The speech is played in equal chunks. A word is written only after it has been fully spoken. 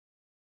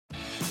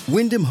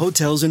Wyndham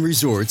Hotels and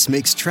Resorts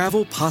makes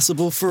travel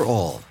possible for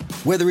all.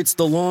 Whether it's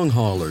the long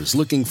haulers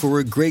looking for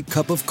a great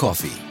cup of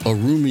coffee, a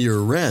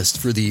roomier rest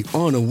for the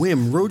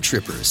on-a-whim road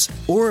trippers,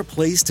 or a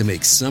place to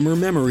make summer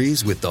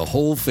memories with the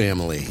whole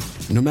family.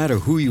 No matter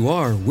who you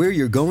are, where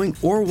you're going,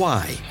 or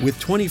why, with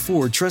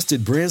 24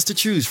 trusted brands to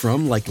choose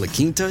from like La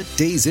Quinta,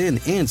 Days Inn,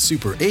 and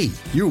Super 8,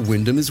 your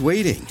Wyndham is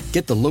waiting.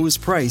 Get the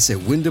lowest price at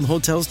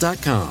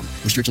WyndhamHotels.com.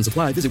 Restrictions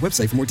apply. Visit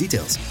website for more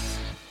details.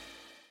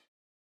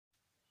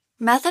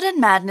 Method and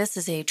Madness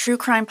is a true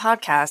crime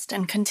podcast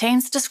and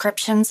contains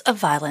descriptions of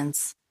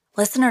violence.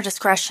 Listener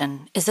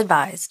discretion is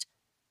advised.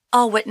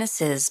 All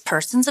witnesses,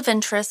 persons of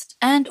interest,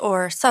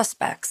 and/or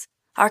suspects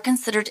are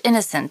considered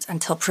innocent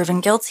until proven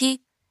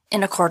guilty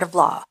in a court of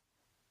law.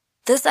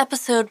 This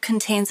episode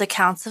contains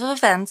accounts of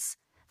events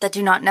that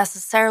do not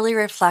necessarily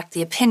reflect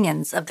the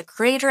opinions of the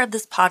creator of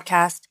this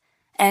podcast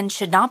and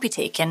should not be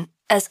taken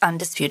as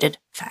undisputed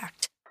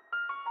fact.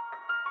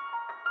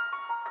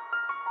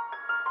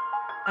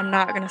 I'm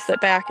not going to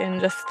sit back and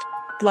just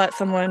let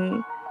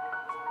someone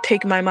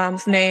take my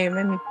mom's name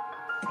and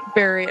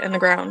bury it in the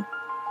ground.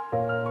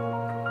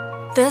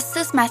 This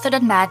is Method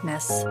and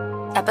Madness,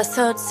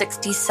 episode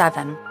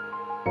 67.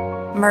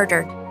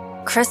 Murdered,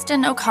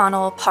 Kristin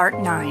O'Connell, part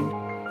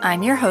 9.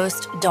 I'm your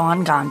host,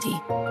 Dawn Gandhi.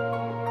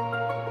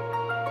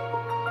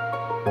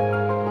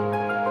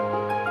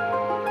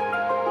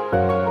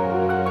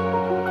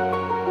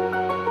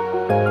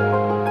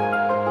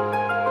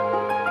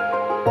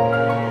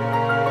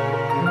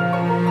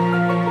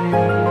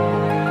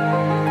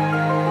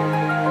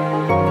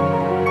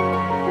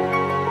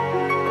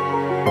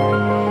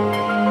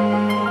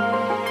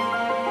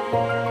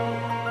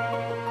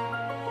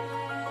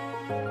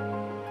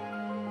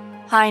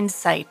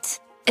 Hindsight.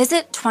 Is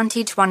it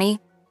 2020?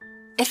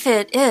 If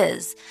it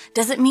is,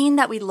 does it mean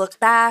that we look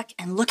back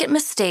and look at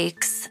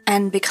mistakes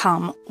and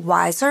become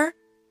wiser?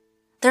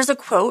 There's a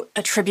quote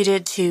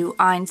attributed to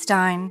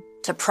Einstein,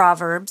 to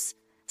Proverbs,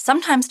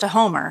 sometimes to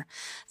Homer,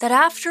 that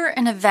after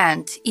an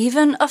event,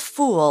 even a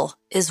fool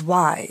is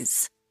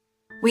wise.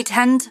 We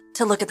tend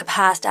to look at the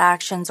past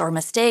actions or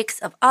mistakes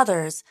of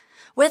others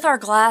with our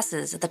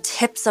glasses at the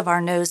tips of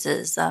our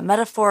noses, a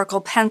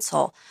metaphorical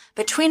pencil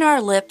between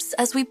our lips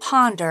as we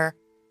ponder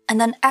and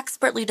then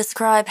expertly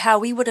describe how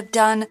we would have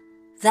done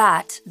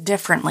that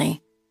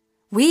differently.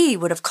 We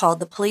would have called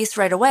the police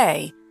right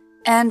away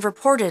and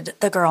reported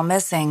the girl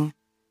missing.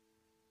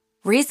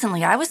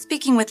 Recently, I was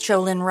speaking with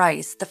Jolynn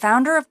Rice, the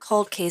founder of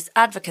Cold Case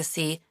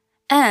Advocacy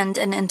and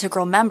an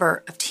integral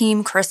member of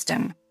Team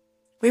Kristin.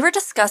 We were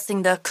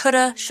discussing the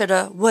coulda,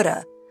 shoulda,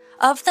 woulda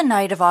of the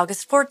night of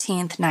August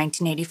 14th,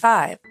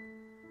 1985.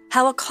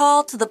 How a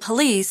call to the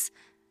police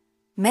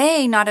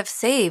may not have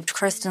saved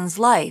Kristin's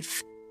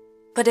life,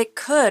 but it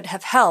could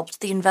have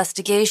helped the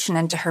investigation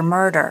into her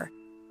murder.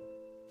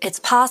 It's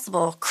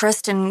possible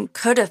Kristin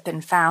could have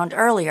been found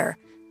earlier,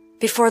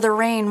 before the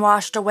rain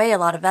washed away a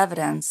lot of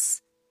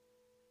evidence.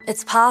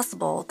 It's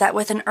possible that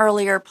with an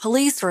earlier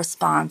police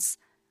response,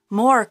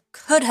 more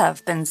could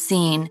have been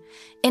seen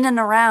in and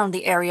around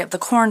the area of the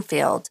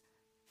cornfield.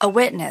 A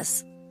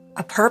witness,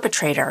 a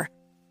perpetrator,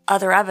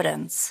 other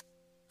evidence,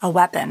 a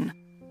weapon.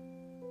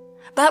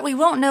 But we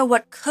won't know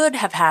what could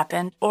have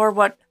happened or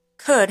what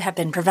could have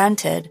been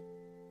prevented.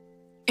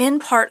 In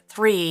part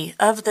 3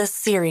 of this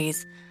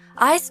series,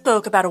 I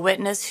spoke about a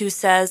witness who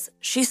says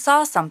she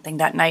saw something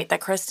that night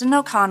that Kristin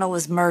O'Connell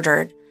was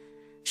murdered.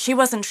 She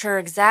wasn't sure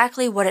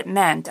exactly what it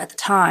meant at the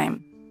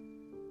time.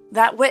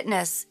 That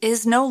witness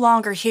is no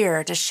longer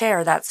here to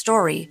share that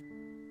story,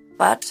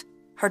 but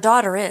her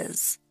daughter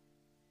is.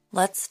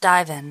 Let's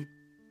dive in.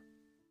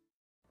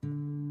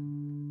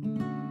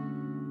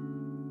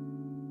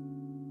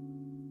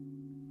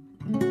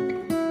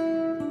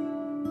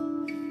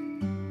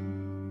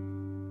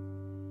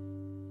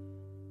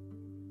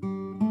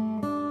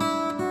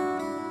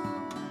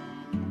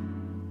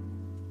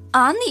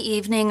 On the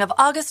evening of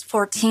August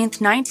 14th,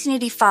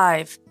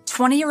 1985,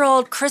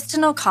 20-year-old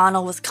Kristin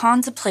O'Connell was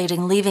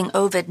contemplating leaving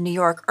Ovid, New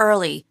York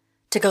early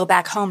to go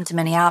back home to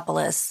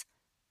Minneapolis.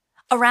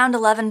 Around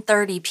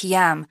 11:30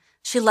 p.m.,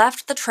 she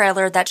left the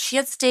trailer that she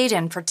had stayed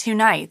in for 2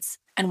 nights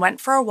and went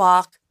for a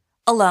walk,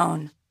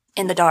 alone,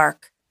 in the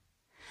dark.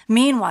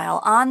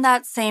 Meanwhile, on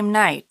that same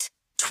night,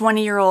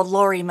 20-year-old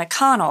Lori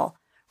McConnell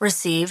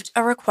received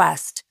a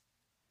request.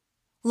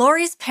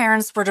 Lori's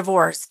parents were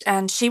divorced,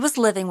 and she was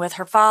living with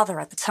her father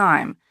at the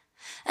time.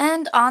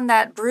 And on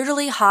that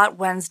brutally hot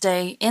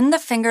Wednesday in the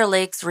Finger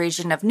Lakes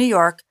region of New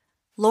York,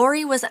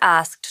 Lori was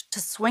asked to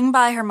swing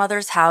by her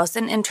mother's house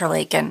in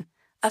Interlaken,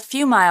 a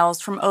few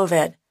miles from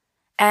Ovid,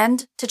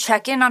 and to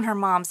check in on her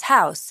mom's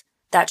house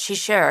that she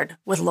shared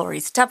with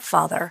Lori's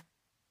stepfather.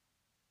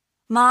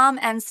 Mom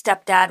and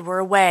stepdad were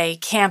away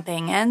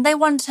camping, and they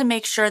wanted to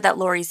make sure that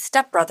Lori's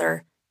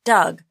stepbrother,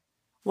 Doug,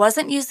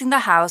 wasn't using the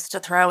house to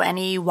throw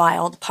any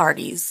wild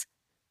parties.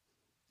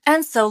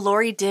 And so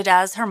Lori did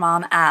as her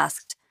mom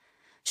asked.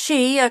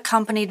 She,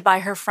 accompanied by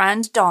her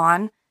friend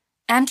Dawn,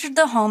 entered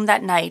the home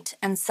that night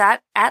and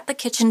sat at the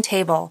kitchen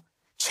table,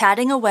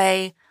 chatting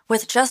away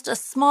with just a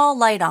small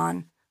light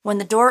on when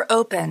the door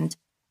opened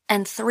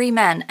and 3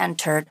 men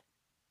entered.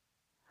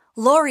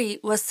 Lori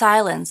was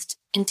silenced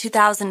in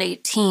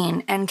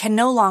 2018 and can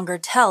no longer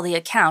tell the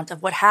account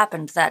of what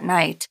happened that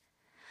night,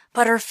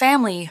 but her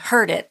family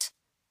heard it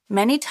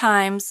many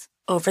times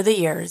over the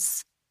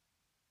years.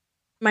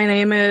 My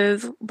name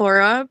is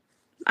Laura.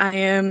 I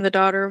am the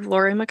daughter of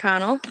Lori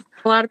McConnell.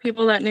 A lot of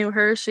people that knew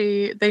her,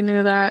 they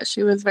knew that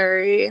she was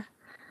very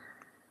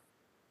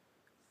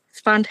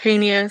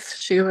spontaneous.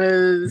 She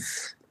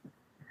was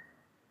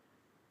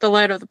the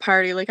light of the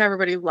party. Like,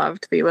 everybody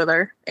loved to be with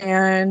her.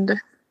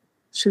 And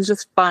she was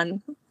just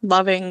fun,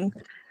 loving.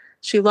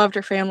 She loved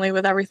her family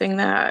with everything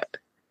that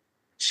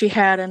she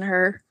had in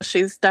her.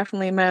 She's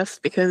definitely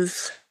missed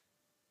because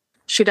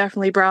she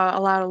definitely brought a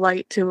lot of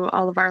light to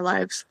all of our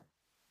lives.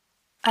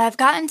 I've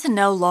gotten to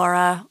know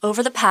Laura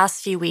over the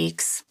past few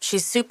weeks.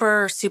 She's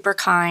super, super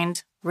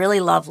kind, really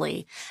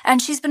lovely,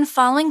 and she's been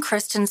following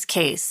Kristin's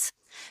case.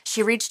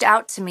 She reached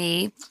out to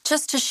me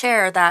just to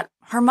share that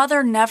her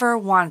mother never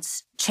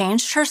once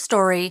changed her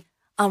story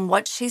on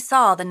what she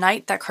saw the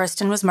night that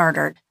Kristin was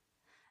murdered.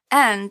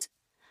 And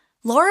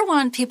Laura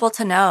wanted people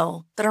to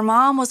know that her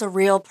mom was a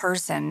real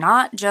person,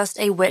 not just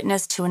a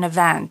witness to an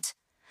event,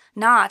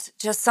 not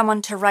just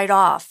someone to write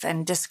off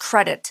and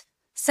discredit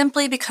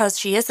simply because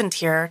she isn't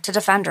here to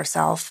defend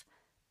herself.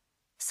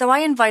 So I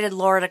invited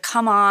Laura to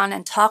come on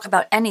and talk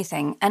about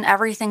anything and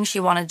everything she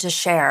wanted to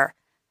share.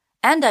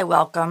 And I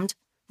welcomed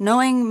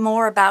knowing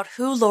more about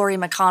who Lori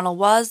McConnell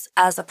was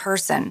as a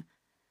person.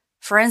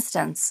 For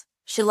instance,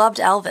 she loved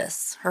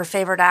Elvis, her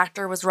favorite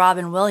actor was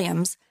Robin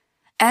Williams,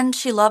 and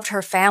she loved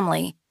her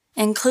family,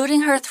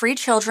 including her 3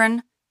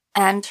 children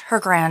and her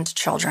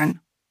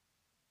grandchildren.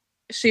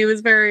 She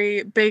was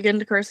very big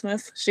into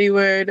Christmas.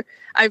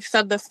 I've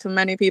said this to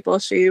many people,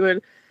 she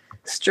would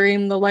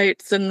stream the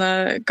lights and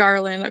the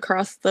garland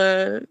across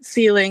the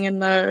ceiling in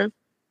the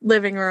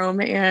living room,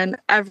 and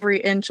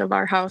every inch of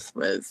our house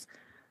was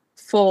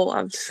full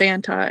of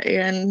Santa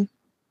and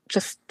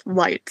just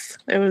lights.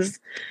 It was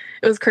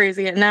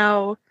crazy. And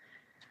now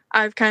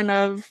I've kind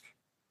of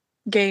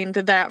gained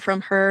that from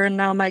her, and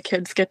now my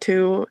kids get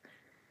to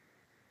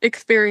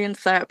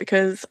experience that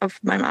because of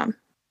my mom.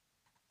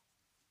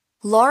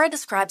 Laura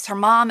describes her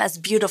mom as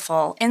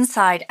beautiful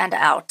inside and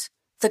out,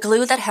 the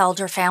glue that held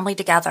her family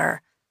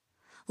together.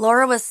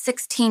 Laura was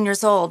 16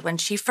 years old when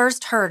she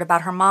first heard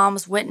about her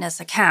mom's witness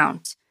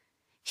account.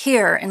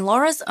 Here, in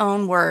Laura's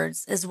own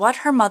words, is what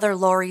her mother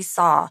Lori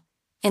saw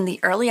in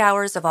the early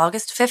hours of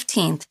August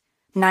 15th,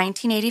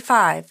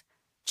 1985,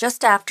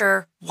 just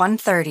after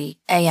 1:30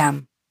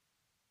 a.m.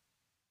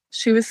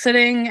 She was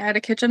sitting at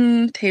a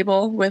kitchen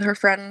table with her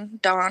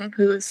friend Dawn,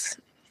 who's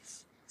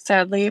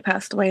sadly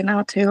passed away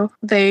now too.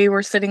 They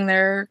were sitting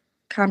there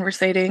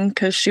conversating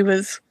because she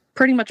was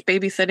pretty much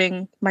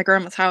babysitting my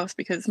grandma's house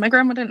because my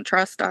grandma didn't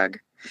trust Doug.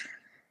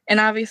 And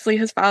obviously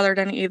his father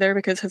didn't either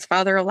because his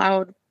father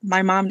allowed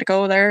my mom to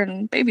go there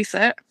and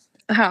babysit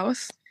the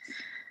house.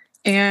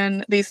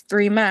 And these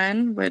 3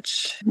 men,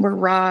 which were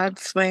Rod,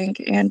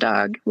 Swank, and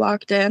Doug,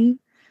 walked in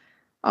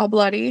all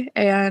bloody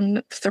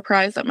and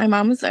surprised that my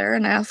mom was there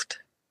and asked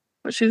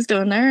what she was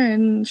doing there.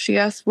 And she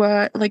asked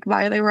why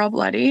they were all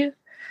bloody.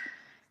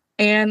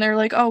 And they're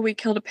like, oh, we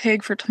killed a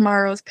pig for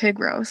tomorrow's pig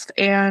roast.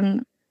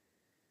 And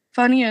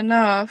funny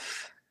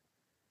enough,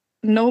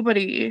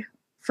 nobody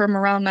from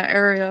around that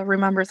area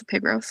remembers a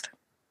pig roast.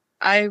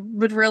 I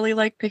would really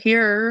like to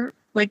hear,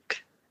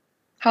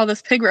 how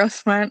this pig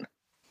roast went.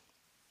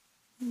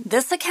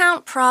 This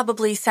account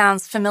probably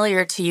sounds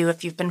familiar to you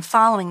if you've been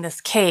following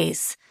this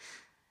case.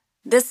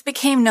 This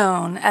became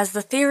known as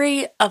the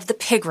theory of the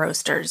pig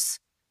roasters.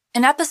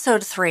 In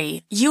episode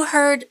 3, you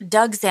heard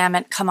Doug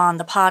Zammit come on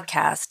the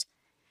podcast.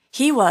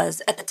 He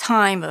was, at the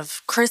time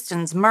of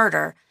Kristin's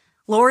murder,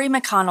 Lori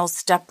McConnell's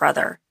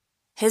stepbrother.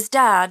 His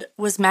dad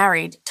was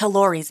married to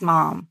Lori's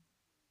mom.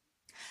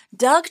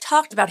 Doug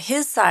talked about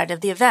his side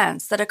of the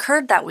events that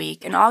occurred that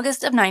week in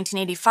August of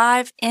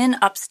 1985 in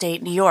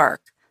upstate New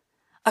York.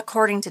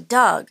 According to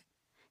Doug,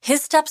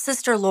 his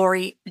stepsister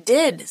Lori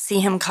did see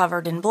him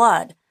covered in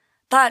blood,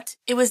 but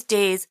it was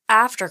days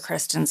after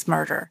Kristin's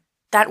murder,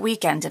 that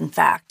weekend in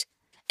fact,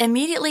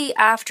 immediately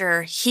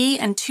after he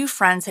and 2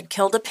 friends had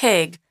killed a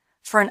pig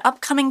for an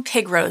upcoming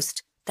pig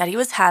roast that he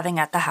was having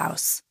at the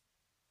house.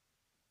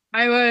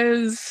 I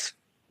was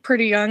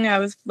pretty young. I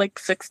was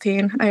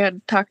 16. I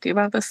had talked to you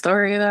about the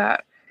story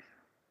that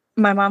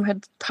my mom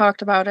had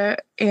talked about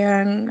it,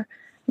 and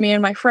me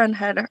and my friend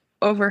had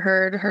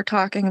overheard her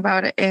talking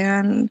about it,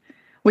 and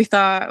we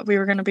thought we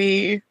were going to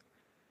be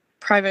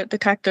private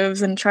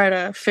detectives and try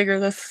to figure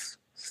this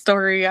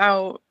story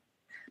out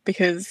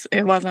because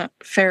it wasn't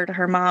fair to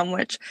her mom,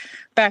 which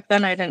back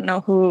then I didn't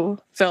know who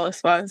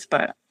Phyllis was,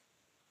 but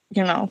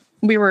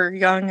we were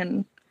young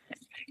and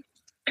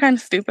kind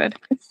of stupid.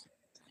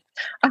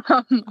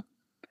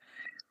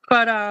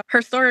 But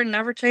her story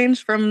never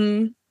changed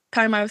from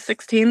time I was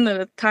 16 to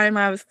the time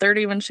I was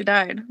 30 when she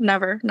died.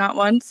 Never, not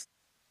once.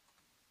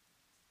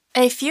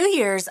 A few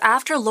years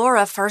after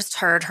Laura first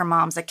heard her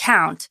mom's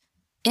account,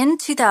 in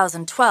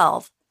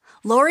 2012,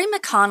 Lori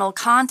McConnell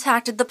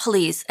contacted the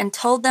police and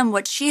told them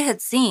what she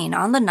had seen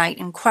on the night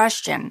in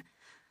question.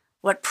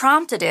 What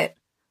prompted it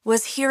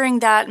was hearing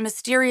that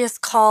mysterious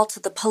call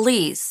to the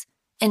police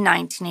in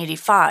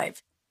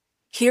 1985.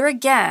 Here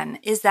again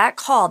is that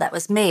call that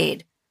was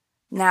made.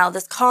 Now,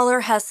 this caller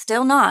has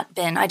still not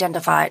been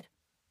identified.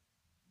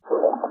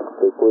 Hello.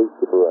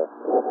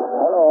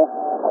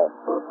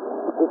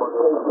 This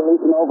is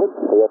police in Ovid?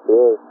 Yes, it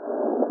is.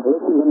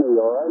 Listen to me,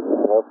 all right?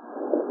 Yep.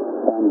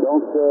 And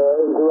don't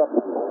interrupt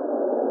me.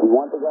 You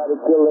want the guy to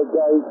kill that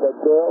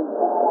girl?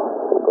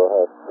 Go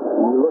ahead.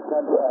 You look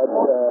at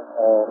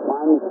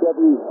find the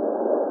Chevy,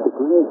 the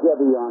green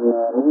Chevy on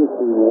Main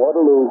Street,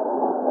 Waterloo,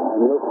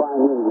 and you'll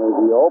find him.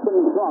 If you open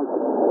the trunk,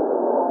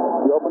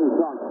 you'll find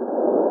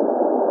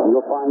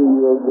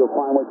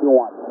what you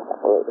want.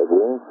 The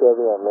green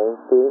Chevy on Main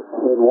Street?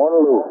 In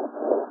Waterloo.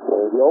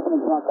 If you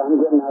open the trunk, I'm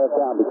getting out of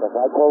town because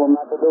I told him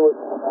not to do it.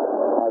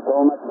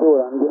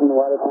 I'm getting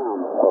out of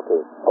town.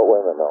 Okay. Oh,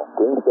 wait a minute, no.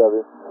 Green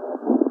Chevy.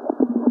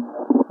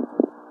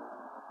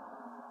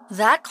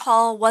 That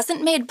call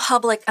wasn't made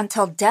public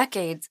until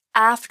decades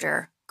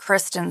after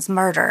Kristin's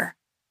murder.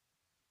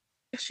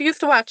 She used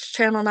to watch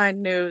Channel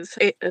 9 News.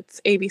 It's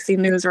ABC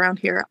News around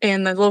here.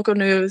 And the local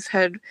news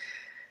had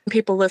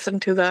people listen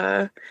to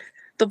the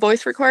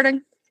voice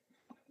recording.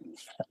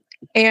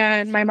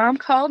 And my mom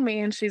called me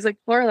and she's like,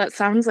 Laura, that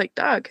sounds like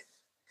Doug.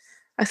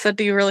 I said,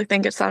 do you really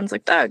think it sounds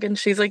like Doug? And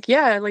she's like,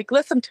 yeah,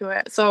 listen to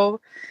it. So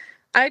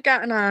I'd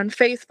gotten on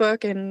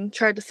Facebook and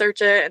tried to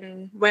search it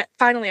and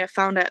finally I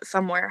found it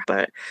somewhere,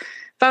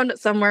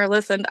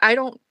 listened. I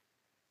don't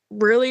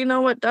really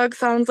know what Doug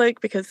sounds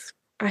like because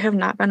I have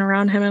not been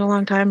around him in a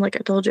long time, like I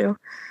told you.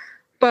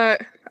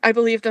 But I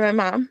believed in my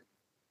mom.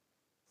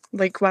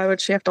 Why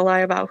would she have to lie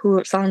about who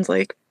it sounds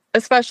like?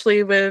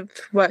 Especially with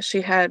what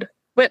she had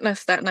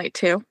witnessed that night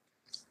too.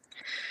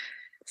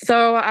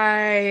 So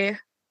I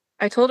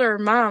told her,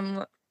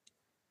 Mom,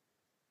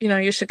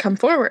 you should come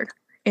forward.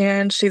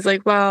 And she's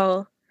like,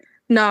 well,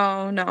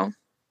 no.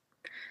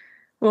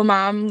 Well,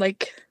 Mom,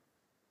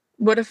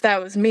 what if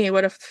that was me?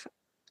 What if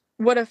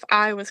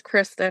I was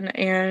Kristin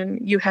and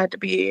you had to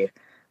be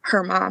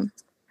her mom?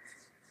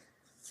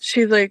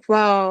 She's like,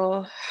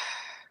 well,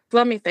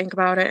 let me think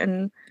about it.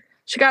 And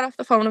she got off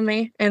the phone with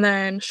me. And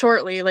then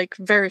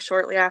very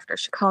shortly after,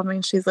 she called me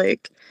and she's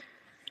like,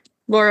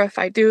 Laura, if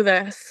I do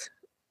this,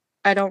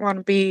 I don't want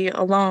to be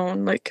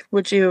alone.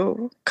 Would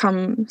you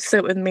come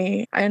sit with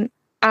me? And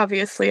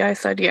obviously I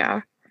said,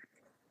 yeah.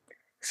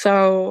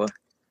 So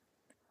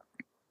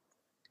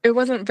it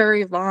wasn't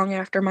very long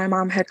after my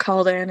mom had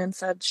called in and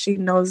said she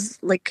knows,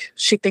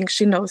 she thinks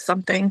she knows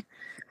something.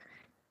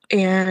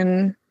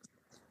 And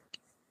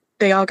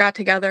they all got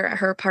together at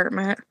her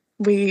apartment.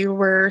 We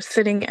were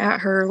sitting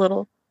at her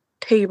little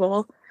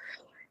table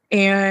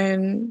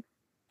and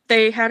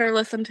they had her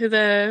listen to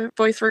the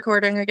voice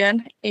recording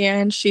again.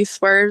 And she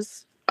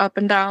swears up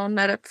and down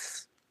that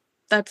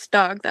that's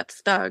Doug.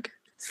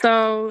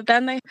 So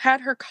then they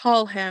had her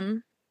call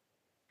him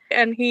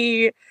and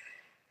he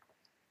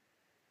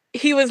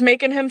was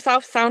making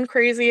himself sound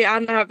crazy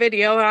on that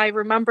video. I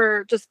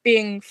remember just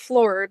being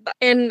floored.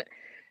 And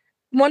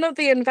one of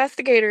the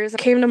investigators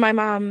came to my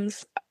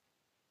mom's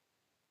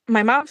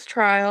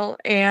trial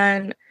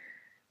and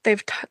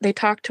they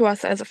talked to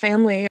us as a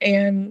family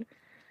and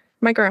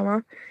my grandma,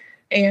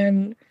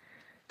 and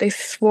they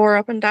swore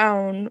up and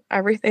down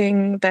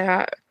everything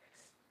that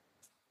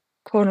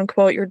quote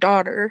unquote your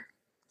daughter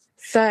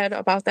said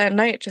about that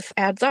night just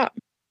adds up.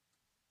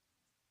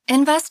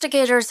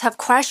 Investigators have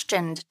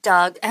questioned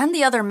Doug and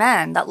the other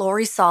men that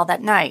Lori saw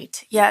that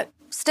night, yet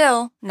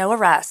still no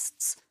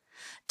arrests.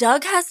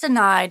 Doug has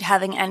denied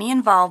having any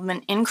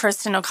involvement in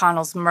Kristin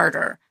O'Connell's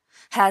murder,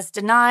 has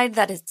denied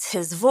that it's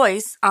his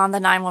voice on the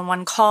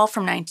 911 call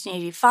from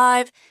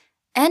 1985,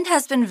 and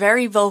has been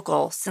very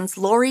vocal since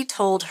Lori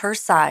told her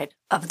side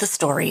of the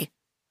story.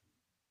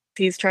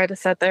 He's tried to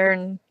sit there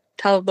and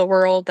tell the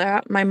world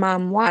that my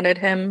mom wanted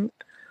him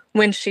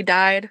when she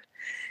died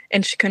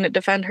and she couldn't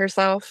defend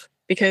herself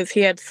because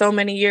he had so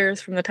many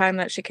years from the time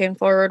that she came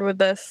forward with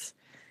this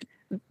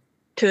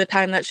to the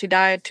time that she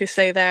died to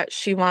say that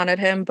she wanted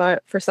him,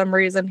 but for some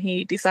reason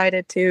he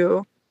decided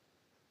to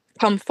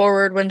come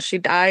forward when she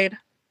died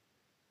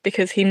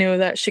because he knew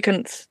that she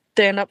couldn't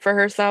stand up for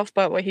herself.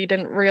 But what he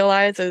didn't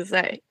realize is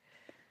that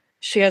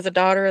she has a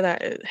daughter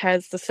that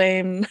has the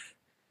same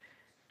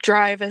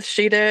drive as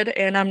she did,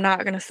 and I'm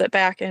not going to sit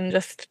back and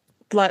just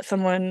let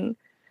someone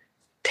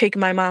take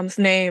my mom's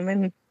name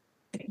and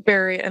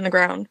bury it in the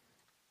ground.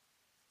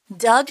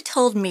 Doug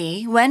told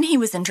me when he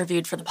was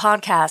interviewed for the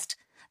podcast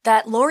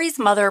that Lori's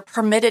mother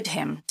permitted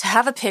him to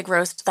have a pig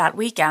roast that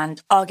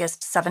weekend,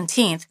 August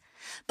 17th,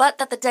 but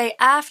that the day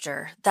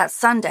after, that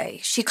Sunday,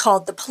 she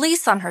called the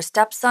police on her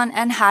stepson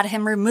and had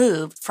him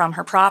removed from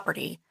her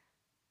property.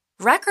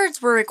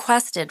 Records were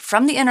requested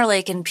from the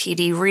Interlaken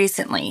PD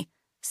recently,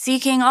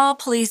 seeking all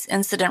police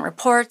incident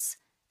reports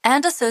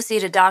and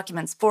associated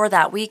documents for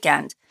that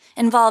weekend,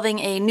 involving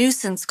a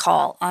nuisance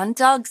call on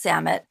Doug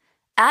Zammit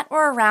at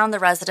or around the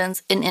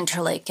residence in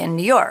Interlaken,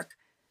 New York.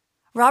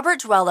 Robert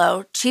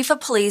Duello, chief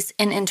of police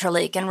in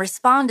Interlaken,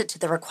 responded to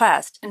the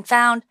request and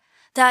found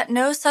that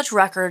no such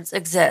records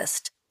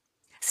exist.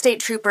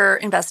 State Trooper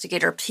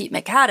Investigator Pete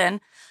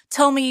McCadden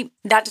told me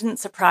that didn't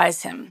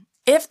surprise him.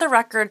 If the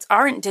records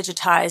aren't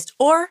digitized,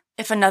 or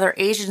if another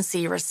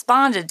agency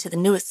responded to the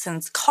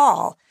nuisance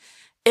call,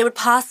 it would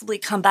possibly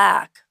come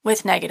back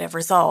with negative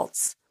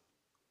results.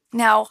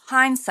 Now,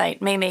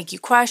 hindsight may make you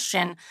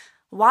question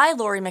why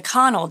Lori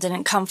McConnell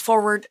didn't come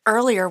forward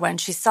earlier when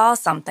she saw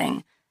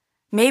something.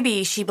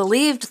 Maybe she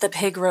believed the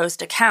pig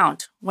roast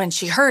account when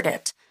she heard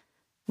it.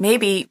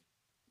 Maybe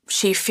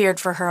she feared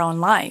for her own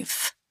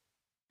life.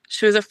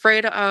 She was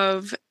afraid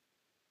of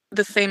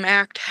the same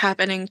act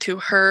happening to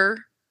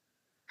her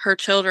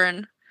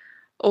children,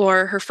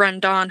 or her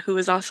friend Dawn, who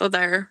was also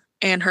there,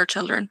 and her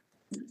children.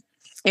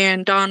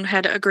 And Dawn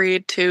had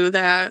agreed to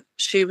that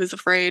she was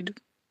afraid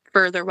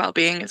for their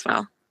well-being as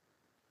well.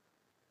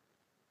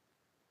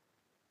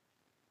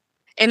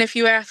 And if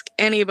you ask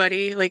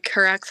anybody, like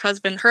her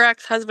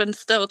ex-husband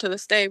still to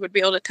this day would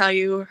be able to tell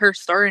you her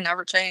story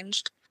never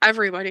changed.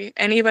 Everybody,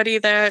 anybody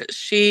that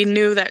she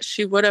knew that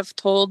she would have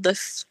told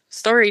this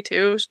story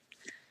to,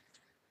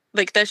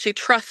 like that she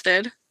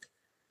trusted,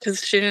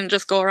 because she didn't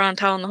just go around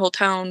telling the whole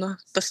town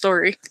the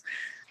story.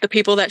 The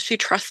people that she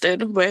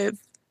trusted with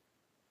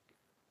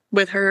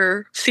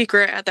her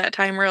secret at that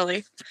time,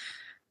 really,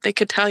 they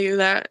could tell you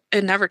that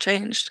it never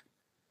changed.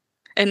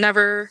 It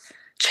never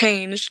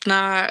changed,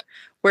 not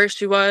where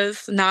she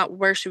was, not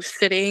where she was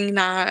sitting,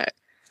 not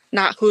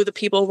who the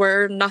people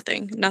were,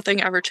 nothing.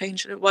 Nothing ever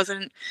changed. It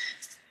wasn't,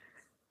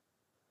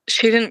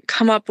 she didn't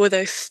come up with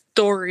a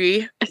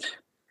story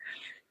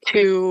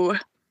to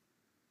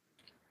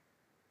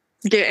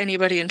get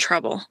anybody in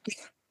trouble.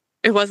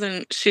 It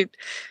wasn't,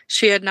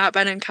 she had not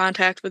been in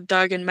contact with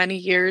Doug in many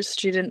years.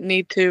 She didn't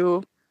need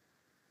to,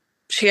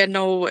 she had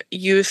no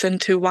use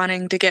into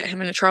wanting to get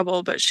him into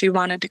trouble, but she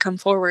wanted to come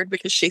forward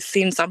because she's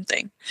seen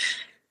something.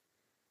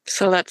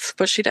 So that's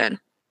what she did.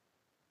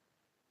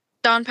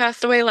 Dawn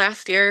passed away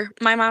last year.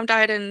 My mom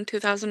died in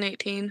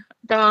 2018.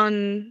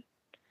 Dawn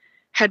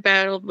had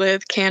battled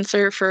with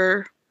cancer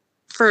for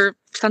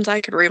since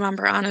I could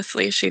remember,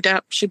 honestly. She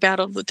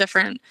battled with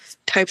different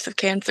types of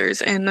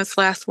cancers, and this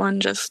last one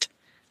just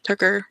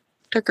took her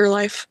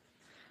life.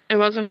 It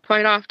wasn't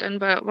quite often,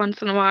 but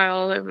once in a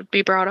while it would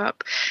be brought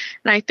up.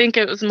 And I think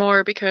it was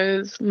more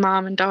because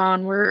Mom and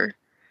Dawn were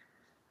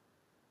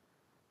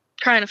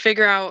trying to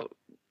figure out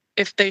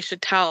if they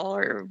should tell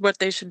or what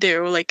they should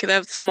do. Like,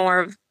 that's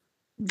more of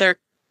the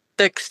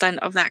extent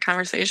of that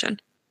conversation.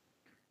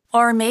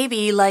 Or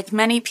maybe, like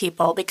many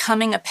people,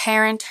 becoming a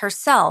parent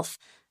herself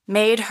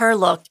made her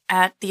look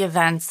at the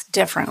events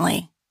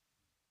differently.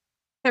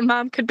 My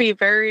mom could be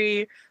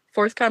very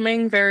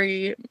forthcoming,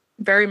 very,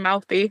 very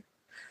mouthy.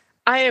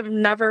 I have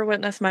never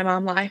witnessed my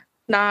mom lie.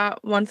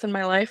 Not once in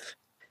my life.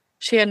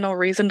 She had no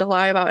reason to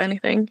lie about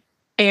anything.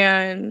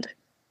 And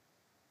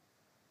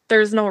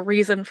there's no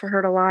reason for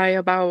her to lie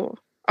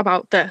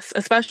about this,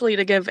 especially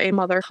to give a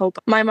mother hope.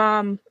 My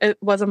mom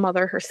was a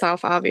mother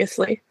herself,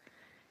 obviously.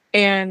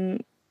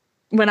 And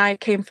when I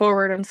came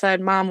forward and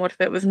said, "Mom, what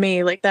if it was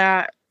me?" like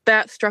that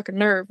struck a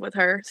nerve with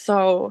her.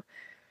 So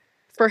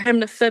for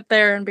him to sit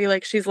there and be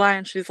like, she's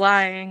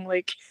lying,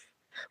 like,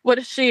 what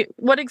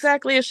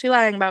exactly is she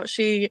lying about?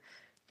 She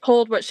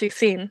told what she's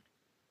seen.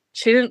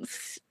 She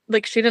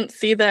didn't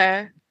see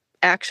the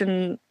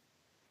action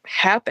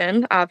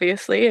happen,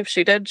 obviously. If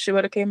she did, she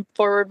would have came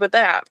forward with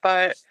that.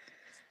 But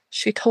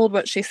she told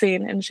what she's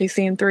seen, and she's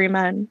seen 3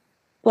 men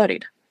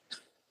bloodied.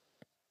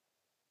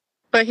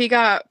 But he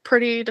got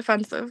pretty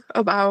defensive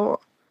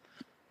about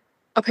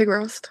a pig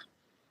roast.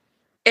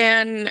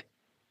 And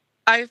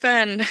I've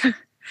been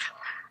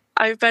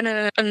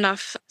in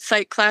enough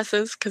psych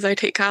classes, because I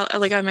take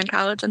I'm in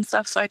college and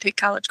stuff, so I take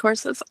college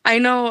courses. I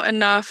know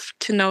enough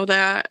to know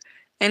that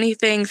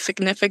anything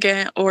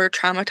significant or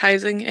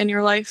traumatizing in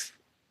your life,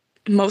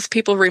 most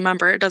people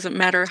remember. It doesn't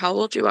matter how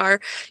old you are.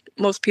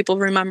 Most people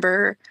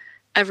remember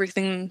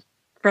everything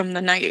from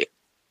the night.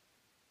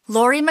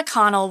 Lori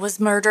McConnell was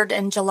murdered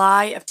in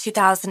July of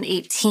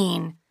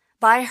 2018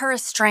 by her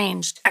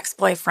estranged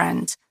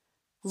ex-boyfriend.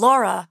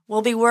 Laura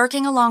will be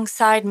working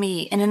alongside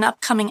me in an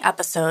upcoming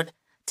episode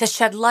to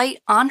shed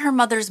light on her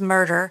mother's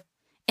murder,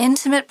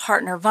 intimate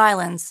partner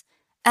violence,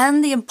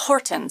 and the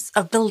importance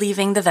of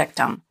believing the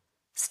victim.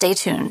 Stay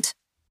tuned.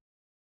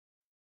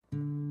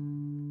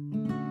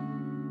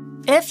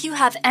 If you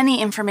have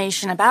any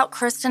information about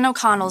Kristin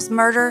O'Connell's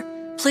murder,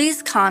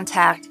 please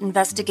contact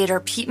Investigator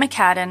Pete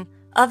McCadden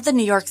of the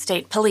New York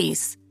State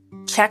Police.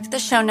 Check the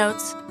show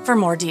notes for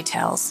more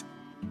details.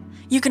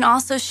 You can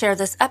also share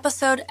this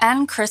episode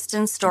and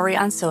Kristin's story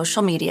on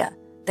social media.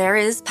 There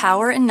is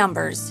power in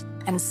numbers,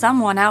 and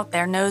someone out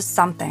there knows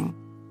something.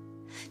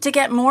 To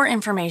get more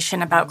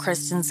information about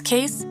Kristin's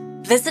case,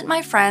 visit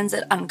my friends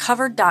at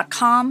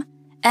uncovered.com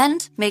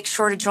and make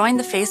sure to join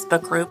the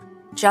Facebook group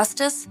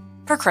Justice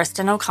for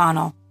Kristin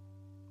O'Connell.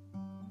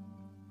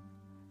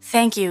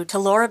 Thank you to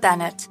Laura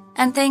Bennett,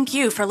 and thank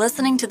you for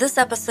listening to this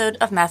episode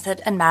of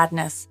Method and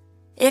Madness.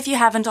 If you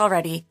haven't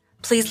already,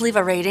 please leave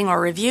a rating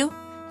or review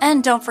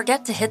And don't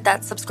forget to hit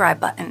that subscribe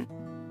button.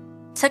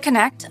 To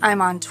connect,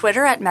 I'm on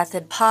Twitter at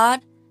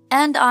MethodPod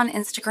and on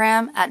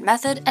Instagram at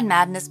Method and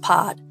Madness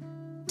Pod.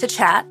 To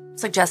chat,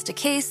 suggest a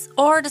case,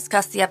 or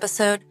discuss the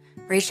episode,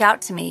 reach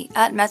out to me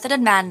at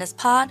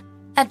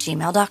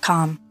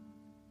methodandmadnesspod@gmail.com.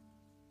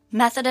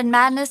 Method and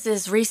Madness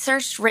is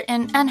researched,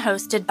 written, and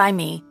hosted by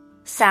me.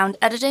 Sound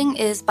editing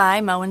is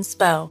by Moen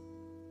Spo.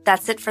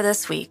 That's it for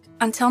this week.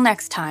 Until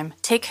next time,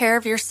 take care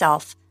of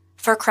yourself.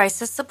 For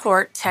crisis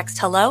support, text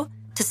HELLO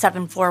to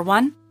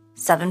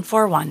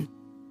 741-741.